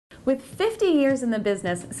With 50 years in the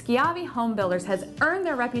business, Schiavi Home Builders has earned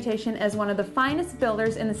their reputation as one of the finest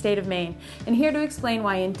builders in the state of Maine. And here to explain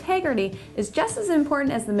why integrity is just as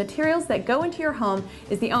important as the materials that go into your home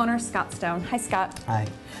is the owner, Scott Stone. Hi, Scott. Hi.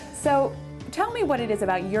 So tell me what it is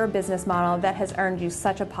about your business model that has earned you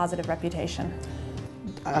such a positive reputation.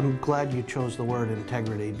 I'm glad you chose the word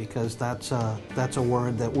integrity because that's a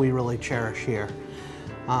word that we really cherish here.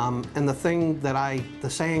 And the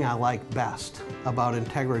saying I like best about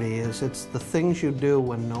integrity is it's the things you do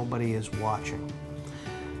when nobody is watching.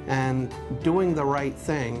 And doing the right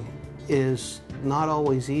thing is not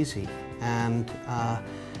always easy. And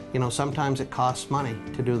sometimes it costs money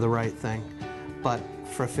to do the right thing. But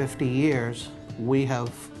for 50 years, we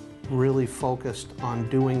have really focused on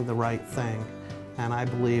doing the right thing. And I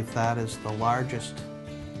believe that is the largest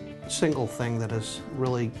single thing that has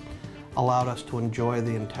really allowed us to enjoy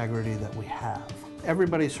the integrity that we have.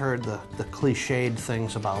 Everybody's heard the cliched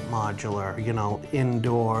things about modular,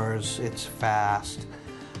 indoors, it's fast.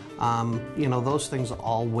 Those things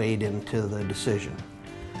all weighed into the decision.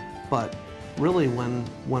 But really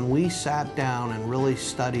when we sat down and really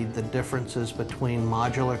studied the differences between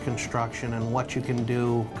modular construction and what you can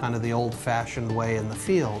do kind of the old-fashioned way in the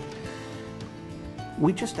field,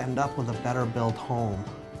 we just end up with a better built home.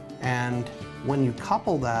 And when you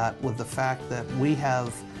couple that with the fact that we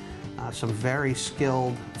have some very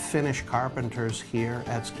skilled finish carpenters here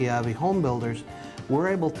at Schiavi Home Builders, we're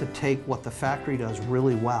able to take what the factory does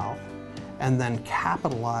really well and then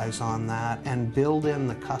capitalize on that and build in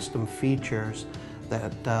the custom features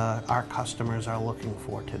that our customers are looking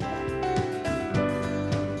for today.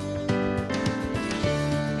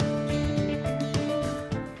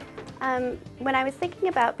 When I was thinking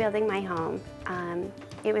about building my home,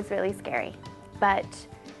 it was really scary, but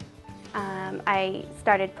I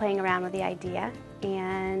started playing around with the idea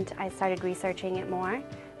and I started researching it more,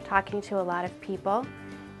 talking to a lot of people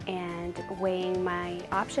and weighing my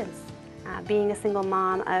options. Being a single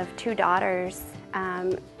mom of 2 daughters,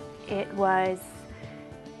 I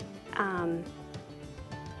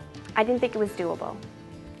didn't think it was doable.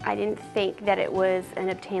 I didn't think that it was an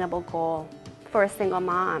obtainable goal for a single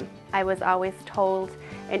mom. I was always told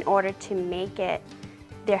in order to make it,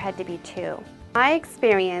 there had to be 2. My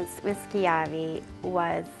experience with Schiavi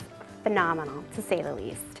was phenomenal, to say the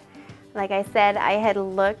least. Like I said, I had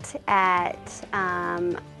looked at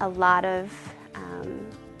a lot of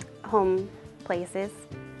home places,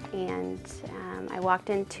 and I walked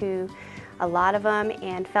into a lot of them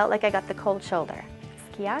and felt like I got the cold shoulder.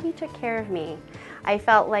 Schiavi took care of me. I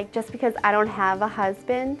felt like just because I don't have a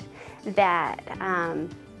husband that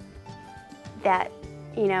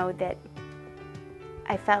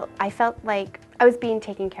I felt like I was being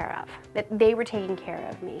taken care of, that they were taking care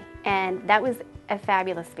of me. And that was a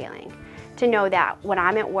fabulous feeling, to know that when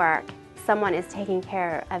I'm at work, someone is taking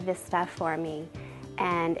care of this stuff for me.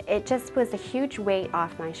 And it just was a huge weight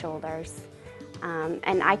off my shoulders.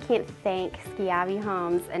 And I can't thank Schiavi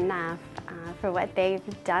Homes enough for what they've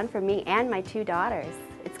done for me and my 2 daughters.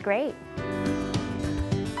 It's great.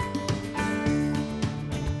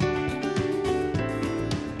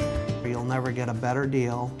 You'll never get a better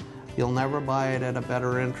deal. You'll never buy it at a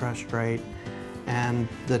better interest rate. And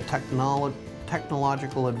the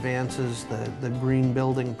technological advances, the green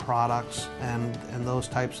building products, and those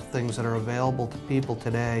types of things that are available to people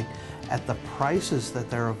today at the prices that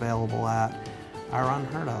they're available at are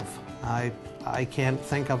unheard of. I can't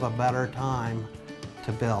think of a better time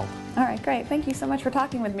to build. All right, great. Thank you so much for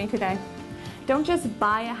talking with me today. Don't just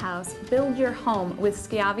buy a house, build your home with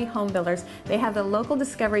Schiavi Home Builders. They have the local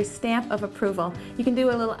discovery stamp of approval. You can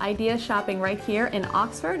do a little idea shopping right here in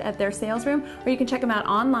Oxford at their sales room, or you can check them out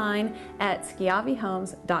online at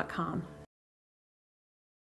schiavihomes.com.